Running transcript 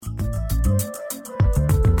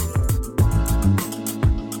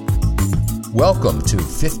Welcome to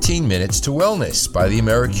 15 Minutes to Wellness by the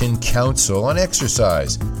American Council on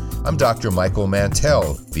Exercise. I'm Dr. Michael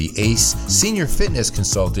Mantell, the ACE Senior Fitness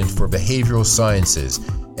Consultant for Behavioral Sciences,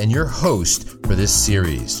 and your host for this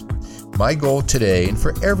series. My goal today, and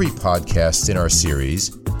for every podcast in our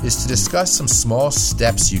series, is to discuss some small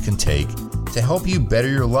steps you can take to help you better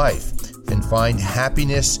your life and find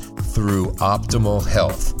happiness through optimal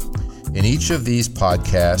health. In each of these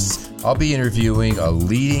podcasts, I'll be interviewing a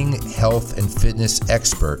leading health and fitness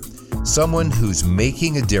expert, someone who's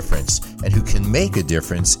making a difference and who can make a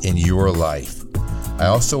difference in your life. I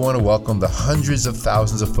also want to welcome the hundreds of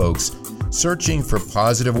thousands of folks searching for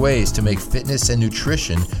positive ways to make fitness and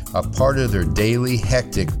nutrition a part of their daily,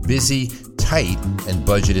 hectic, busy, tight, and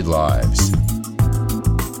budgeted lives.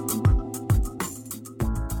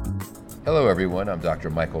 Hello everyone, I'm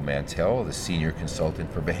Dr. Michael Mantell, the Senior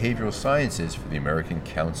Consultant for Behavioral Sciences for the American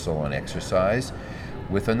Council on Exercise,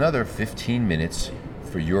 with another 15 minutes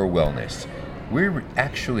for your wellness. We're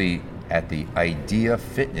actually at the IDEA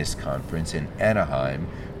Fitness Conference in Anaheim,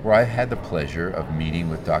 where I had the pleasure of meeting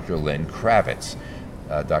with Dr. Len Kravitz.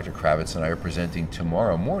 Dr. Kravitz and I are presenting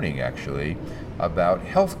tomorrow morning, actually, about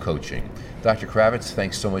health coaching. Dr. Kravitz,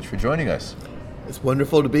 thanks so much for joining us. It's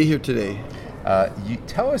wonderful to be here today. You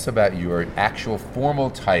tell us about your actual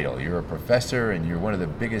formal title. You're a professor and you're one of the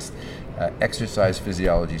biggest exercise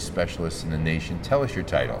physiology specialists in the nation. Tell us your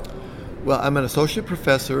title. Well, I'm an associate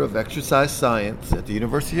professor of exercise science at the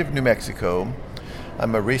University of New Mexico.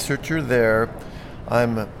 I'm a researcher there.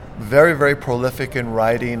 I'm very, very prolific in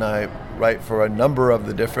writing. I write for a number of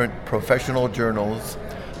the different professional journals.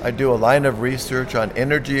 I do a line of research on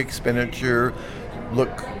energy expenditure,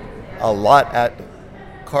 look a lot at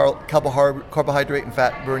carbohydrate and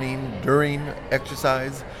fat burning during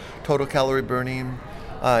exercise, total calorie burning.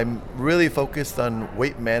 I'm really focused on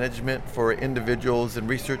weight management for individuals and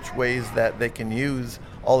research ways that they can use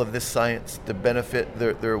all of this science to benefit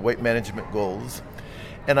their weight management goals.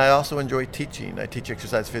 And I also enjoy teaching. I teach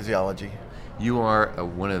exercise physiology. You are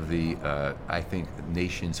one of the, I think,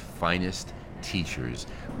 nation's finest teachers.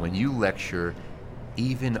 When you lecture,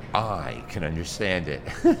 even I can understand it.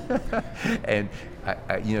 And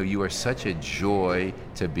you are such a joy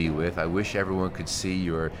to be with. I wish everyone could see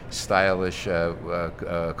your stylish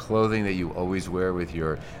clothing that you always wear with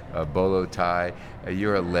your bolo tie.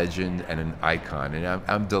 You're a legend and an icon, and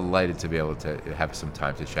I'm delighted to be able to have some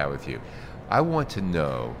time to chat with you. I want to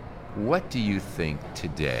know, what do you think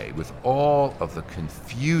today, with all of the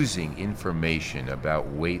confusing information about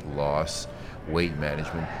weight loss, weight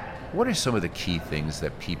management, what are some of the key things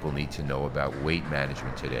that people need to know about weight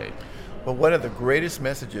management today? Well, one of the greatest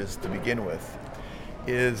messages to begin with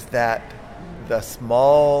is that the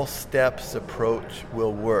small steps approach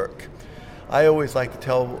will work. I always like to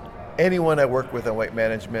tell anyone I work with on weight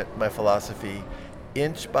management my philosophy: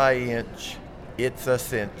 inch by inch, it's a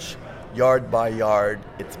cinch. Yard by yard,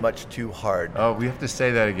 it's much too hard. Oh, we have to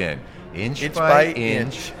say that again. Inch by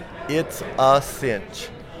inch, it's a cinch.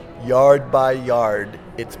 Yard by yard,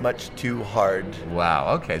 it's much too hard.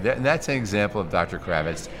 Wow, okay. That's an example of Dr.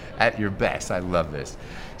 Kravitz at your best. I love this.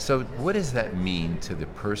 So what does that mean to the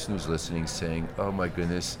person who's listening saying, oh my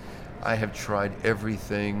goodness, I have tried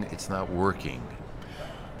everything, it's not working?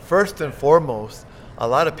 First and foremost, a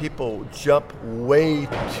lot of people jump way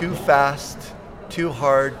too fast, too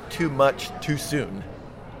hard, too much, too soon.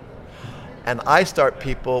 And I start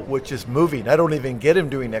people, which is moving. I don't even get them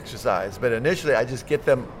doing exercise, but initially I just get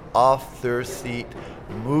them off their seat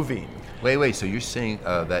moving. Wait, so you're saying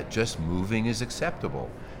that just moving is acceptable?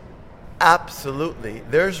 Absolutely.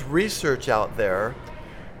 There's research out there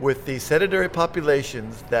with these sedentary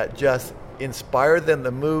populations that just inspire them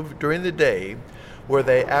to move during the day, where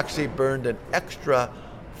they actually burned an extra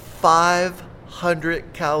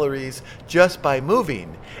 500 calories just by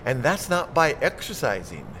moving, and that's not by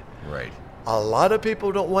exercising. Right. A lot of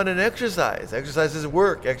people don't want an exercise. Exercise is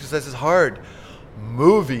work. Exercise is hard.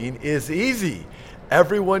 Moving is easy.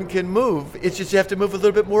 Everyone can move. It's just you have to move a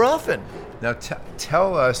little bit more often. Now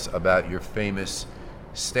tell us about your famous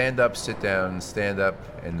stand up, sit down, stand up,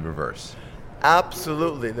 and reverse.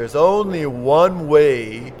 Absolutely. There's only one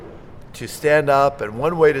way to stand up and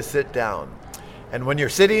one way to sit down. And when you're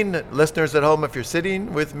sitting, listeners at home, if you're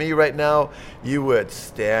sitting with me right now, you would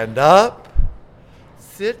stand up,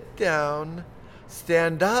 sit down,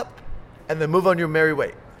 stand up, and then move on your merry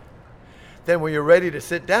way. Then when you're ready to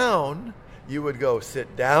sit down, you would go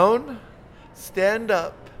sit down, stand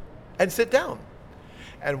up, and sit down.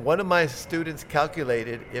 And one of my students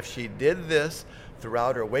calculated if she did this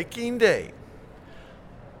throughout her waking day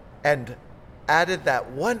and added that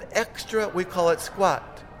one extra, we call it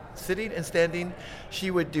squat, sitting and standing,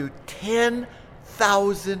 she would do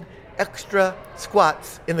 10,000 extra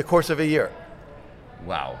squats in the course of a year.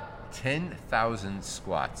 Wow, 10,000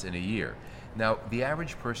 squats in a year. Now, the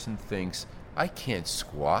average person thinks, I can't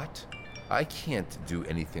squat. I can't do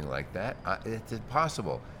anything like that. It's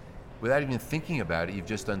impossible. Without even thinking about it, you've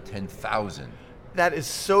just done 10,000. That is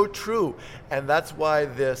so true. And that's why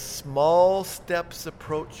this small steps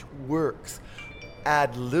approach works.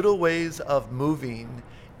 Add little ways of moving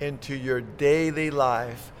into your daily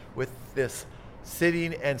life with this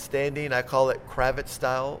sitting and standing. I call it Kravitz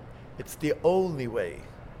style. It's the only way.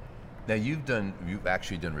 Now, you've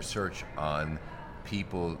actually done research on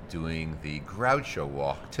people doing the Groucho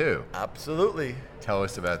walk too. Absolutely. Tell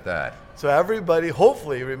us about that. So everybody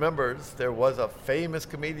hopefully remembers there was a famous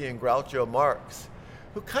comedian, Groucho Marx,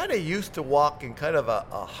 who kind of used to walk in kind of a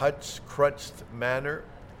crunched manner.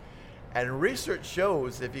 And research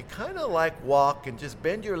shows if you kind of like walk and just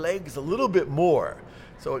bend your legs a little bit more,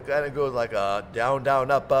 so it kind of goes like a down,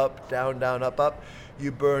 down, up, up, down, down, up, up,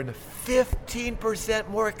 you burn 15%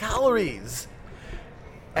 more calories.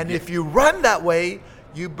 And if you run that way,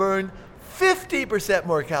 you burn 50%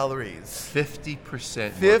 more calories.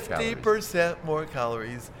 50% more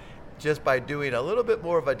calories just by doing a little bit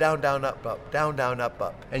more of a down, down, up, up, down, down, up,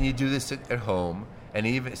 up. And you do this at home, and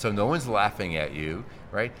even so no one's laughing at you,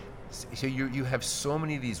 right? So you have so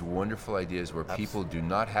many of these wonderful ideas where people do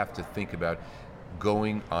not have to think about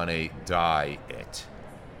going on a diet.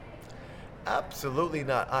 Absolutely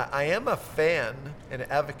not. I am a fan and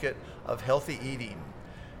advocate of healthy eating.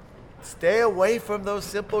 Stay away from those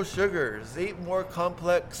simple sugars. Eat more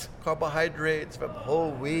complex carbohydrates from whole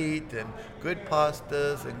wheat and good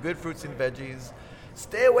pastas and good fruits and veggies.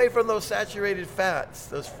 Stay away from those saturated fats,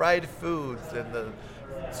 those fried foods and the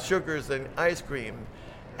sugars and ice cream.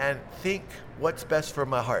 And think what's best for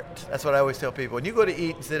my heart. That's what I always tell people. When you go to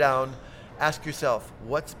eat and sit down, ask yourself,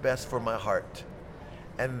 what's best for my heart?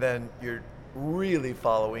 And then you're really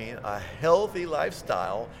following a healthy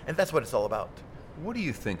lifestyle, and that's what it's all about. What do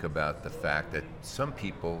you think about the fact that some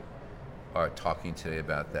people are talking today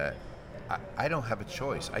about that? I don't have a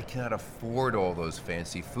choice. I cannot afford all those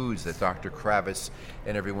fancy foods that Dr. Kravitz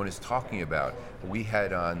and everyone is talking about. We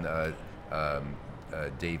had on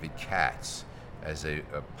David Katz as a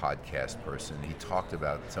podcast person. He talked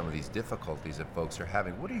about some of these difficulties that folks are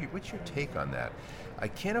having. What's your take on that? I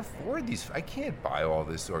can't afford these. I can't buy all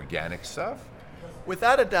this organic stuff.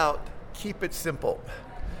 Without a doubt, keep it simple.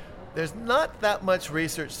 There's not that much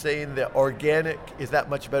research saying that organic is that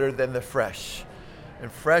much better than the fresh.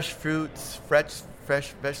 And fresh fruits,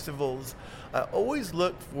 fresh vegetables, I always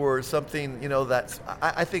look for something, that's,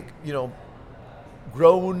 I think,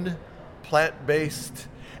 grown, plant-based.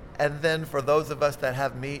 And then for those of us that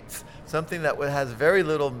have meats, something that has very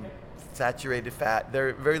little saturated fat,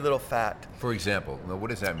 very little fat. For example, what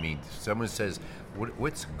does that mean? Someone says,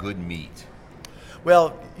 what's good meat?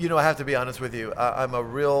 Well, I have to be honest with you. I'm a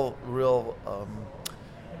real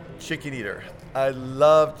chicken eater. I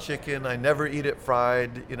love chicken. I never eat it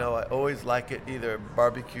fried. I always like it either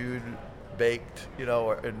barbecued, baked,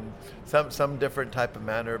 or in some different type of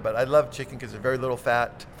manner. But I love chicken because there's very little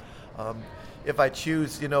fat. If I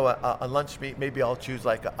choose, a lunch meat, maybe I'll choose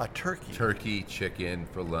like a turkey. Turkey, chicken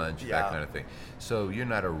for lunch, that kind of thing. So you're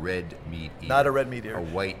not a red meat eater. Not a red meat eater. A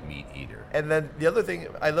white meat eater. And then the other thing,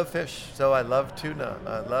 I love fish, so I love tuna.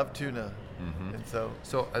 Mm-hmm. And so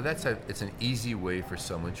it's an easy way for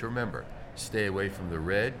someone to remember. Stay away from the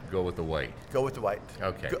red, go with the white. Go with the white.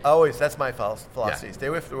 Okay. Always, that's my philosophy. Yeah. Stay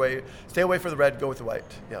away from the red, go with the white.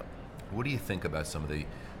 Yeah. What do you think about some of the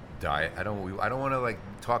diet? I don't want to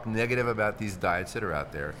talk negative about these diets that are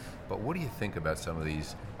out there, but what do you think about some of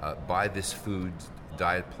these buy this food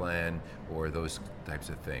diet plan or those types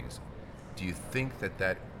of things? Do you think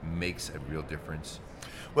that makes a real difference?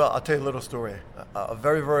 Well, I'll tell you a little story. A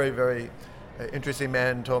very, very, very interesting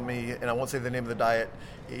man told me, and I won't say the name of the diet,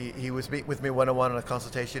 he was meeting with me one-on-one on a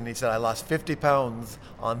consultation, and he said, I lost 50 pounds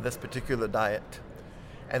on this particular diet.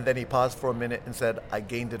 And then he paused for a minute and said, I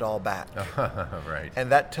gained it all back. Right.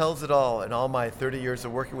 And that tells it all. In all my 30 years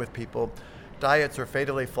of working with people, diets are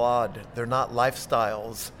fatally flawed. They're not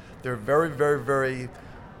lifestyles. They're very, very, very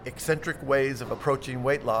eccentric ways of approaching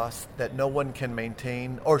weight loss that no one can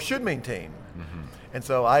maintain or should maintain. Mm-hmm. And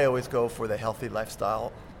so I always go for the healthy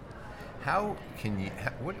lifestyle.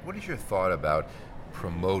 What is your thought about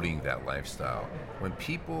promoting that lifestyle? When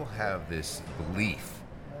people have this belief,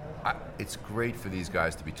 it's great for these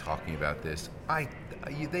guys to be talking about this.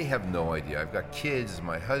 They have no idea. I've got kids.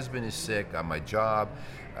 My husband is sick on my job.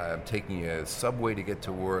 I'm taking a subway to get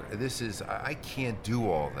to work. I can't do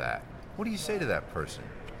all that. What do you say to that person?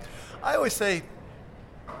 I always say,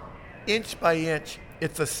 Inch by inch,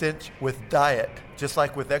 it's a cinch with diet, just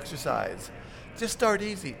like with exercise. Just start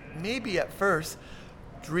easy. Maybe at first,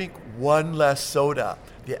 drink one less soda.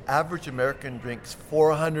 The average American drinks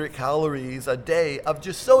 400 calories a day of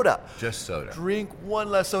just soda. Just soda. Drink one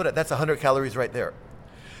less soda. That's 100 calories right there.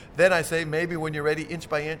 Then I say maybe when you're ready, inch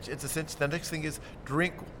by inch, it's a cinch. The next thing is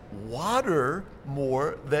drink water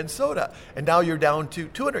more than soda. And now you're down to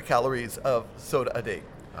 200 calories of soda a day.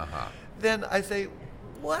 Then I say,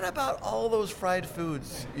 what about all those fried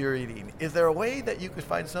foods you're eating? Is there a way that you could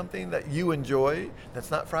find something that you enjoy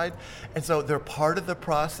that's not fried? And so they're part of the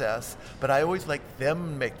process, but I always like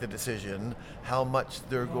them make the decision how much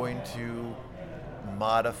they're going to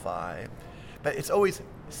modify. But it's always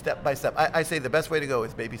step by step. I say the best way to go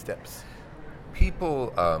is baby steps.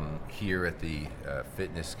 People here at the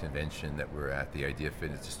fitness convention that we're at, the Idea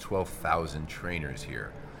Fitness, there's 12,000 trainers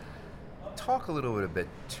here. Talk a little bit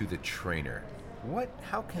to the trainer.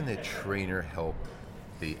 How can the trainer help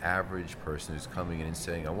the average person who's coming in and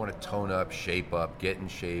saying, I want to tone up, shape up, get in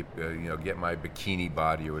shape, get my bikini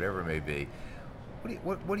body or whatever it may be?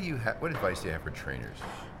 What advice do you have for trainers?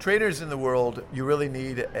 Trainers in the world, you really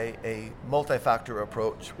need a multi-factor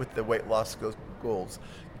approach with the weight loss goals.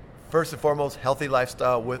 First and foremost, healthy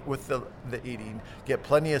lifestyle with the eating. Get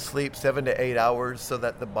plenty of sleep, 7 to 8 hours, so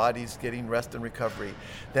that the body's getting rest and recovery.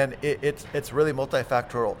 Then it's really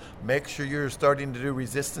multifactorial. Make sure you're starting to do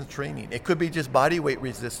resistance training. It could be just body weight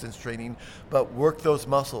resistance training, but work those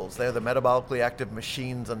muscles. They're the metabolically active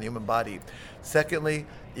machines on the human body. Secondly,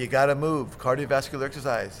 you got to move. Cardiovascular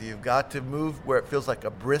exercise. You've got to move where it feels like a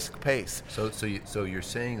brisk pace. So you're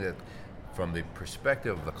saying that from the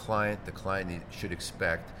perspective of the client should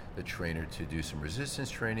expect the trainer to do some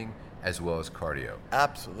resistance training as well as cardio.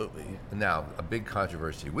 Absolutely. Now, a big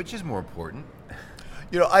controversy. Which is more important?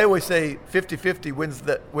 I always say 50-50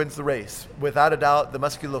 wins the race. Without a doubt, the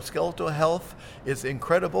musculoskeletal health is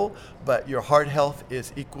incredible, but your heart health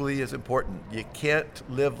is equally as important. You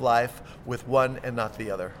can't live life with one and not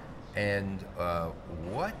the other. And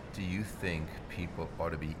what do you think people ought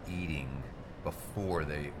to be eating before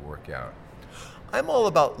they work out? I'm all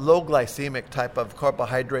about low glycemic type of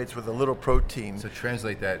carbohydrates with a little protein. So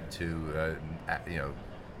translate that to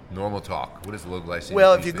normal talk. What is low glycemic?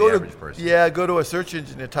 Well, if you go to a search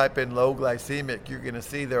engine and type in low glycemic, you're going to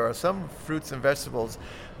see there are some fruits and vegetables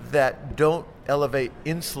that don't elevate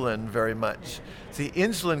insulin very much. See,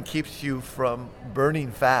 insulin keeps you from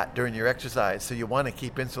burning fat during your exercise, so you want to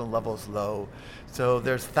keep insulin levels low. So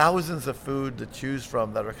there's thousands of food to choose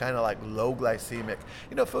from that are kind of like low glycemic.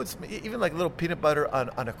 Foods, even like little peanut butter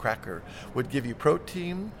on a cracker would give you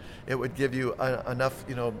protein. It would give you enough,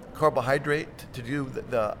 carbohydrate to do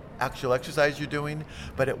the actual exercise you're doing,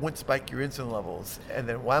 but it wouldn't spike your insulin levels. And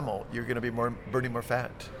then whammo, you're going to be burning more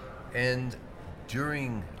fat. And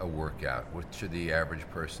during a workout, what should the average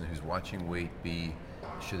person who's watching weight be?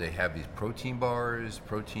 Should they have these protein bars,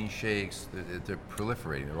 protein shakes? They're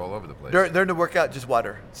proliferating. They're all over the place. During the workout, just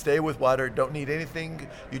water. Stay with water. Don't need anything.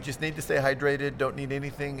 You just need to stay hydrated. Don't need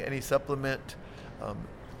anything, any supplement.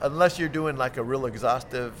 Unless you're doing like a real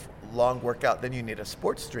exhaustive, long workout, then you need a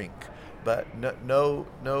sports drink. But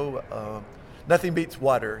nothing beats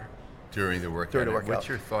water. During the workout. What's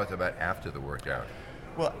your thought about after the workout?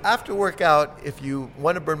 Well, after workout, if you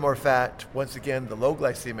want to burn more fat, once again, the low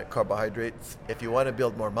glycemic carbohydrates. If you want to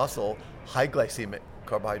build more muscle, high glycemic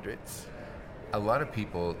carbohydrates. A lot of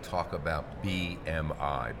people talk about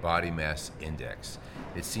BMI, body mass index.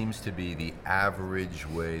 It seems to be the average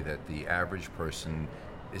way that the average person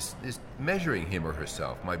is measuring him or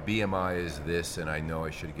herself. My BMI is this, and I know I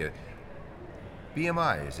should get...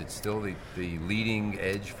 BMI, is it still the leading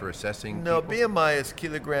edge for assessing No, people? BMI is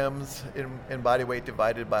kilograms in body weight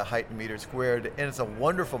divided by height in meters squared, and it's a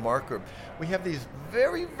wonderful marker. We have these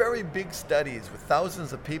very, very big studies with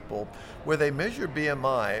thousands of people where they measure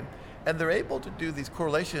BMI, and they're able to do these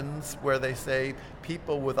correlations where they say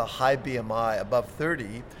people with a high BMI, above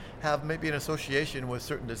 30, have maybe an association with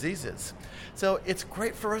certain diseases. So it's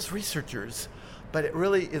great for us researchers, but it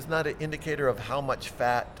really is not an indicator of how much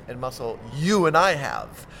fat and muscle you and I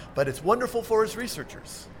have. But it's wonderful for us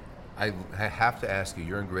researchers. I have to ask you,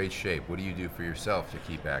 you're in great shape. What do you do for yourself to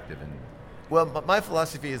keep active? Well, my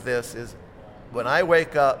philosophy is this, is when I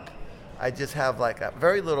wake up, I just have like a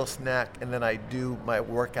very little snack, and then I do my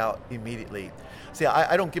workout immediately. See,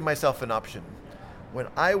 I don't give myself an option. When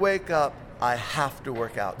I wake up, I have to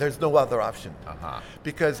work out. There's no other option.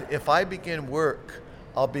 Because if I begin work,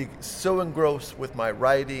 I'll be so engrossed with my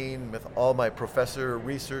writing, with all my professor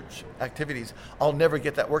research activities, I'll never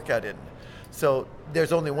get that workout in. So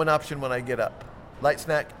there's only one option when I get up. light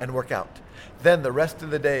snack, and work out. Then the rest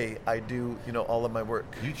of the day, I do, all of my work.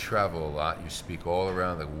 You travel a lot. You speak all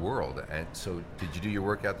around the world. And so did you do your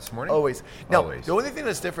workout this morning? Always. Now, Always. The only thing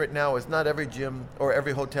that's different now is not every gym or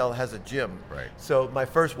every hotel has a gym. Right. So my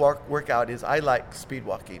first workout is I like speed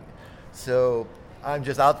walking. So I'm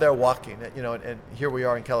just out there walking, and here we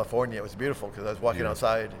are in California. It was beautiful because I was walking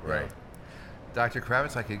outside. Right. Dr.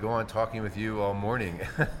 Kravitz, I could go on talking with you all morning,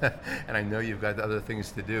 and I know you've got other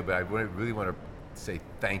things to do, but I really want to say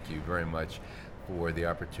thank you very much for the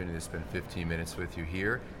opportunity to spend 15 minutes with you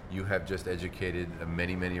here. You have just educated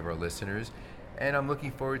many of our listeners, and I'm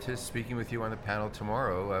looking forward to speaking with you on the panel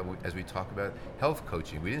tomorrow as we talk about health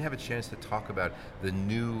coaching. We didn't have a chance to talk about the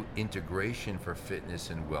new integration for fitness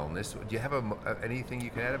and wellness. Do you have anything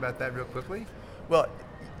you can add about that real quickly? Well,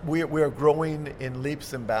 we are growing in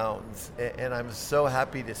leaps and bounds, and I'm so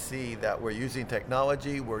happy to see that we're using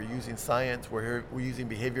technology, we're using science, we're using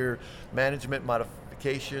behavior management,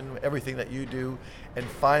 modification, everything that you do, and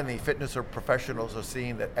finally fitness professionals are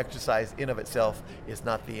seeing that exercise in of itself is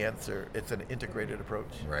not the answer. It's an integrated approach.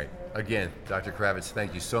 Right. Again, Dr. Kravitz,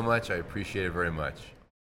 thank you so much. I appreciate it very much.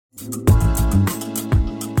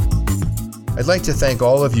 I'd like to thank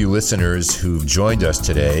all of you listeners who've joined us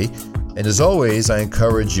today. And as always, I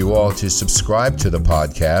encourage you all to subscribe to the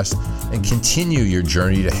podcast and continue your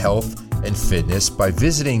journey to health and fitness by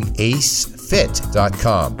visiting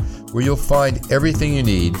acefit.com, where you'll find everything you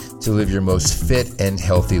need to live your most fit and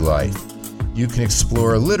healthy life. You can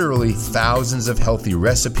explore literally thousands of healthy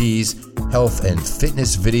recipes, health and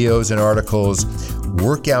fitness videos and articles,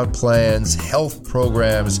 workout plans, health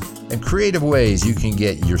programs, and creative ways you can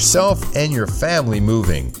get yourself and your family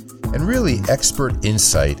moving, and really expert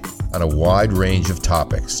insight on a wide range of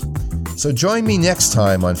topics. So join me next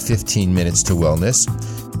time on 15 Minutes to Wellness,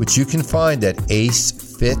 which you can find at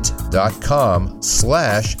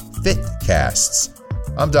acefit.com/fitcasts.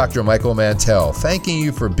 I'm Dr. Michael Mantell, thanking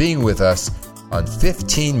you for being with us on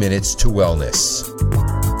 15 Minutes to Wellness.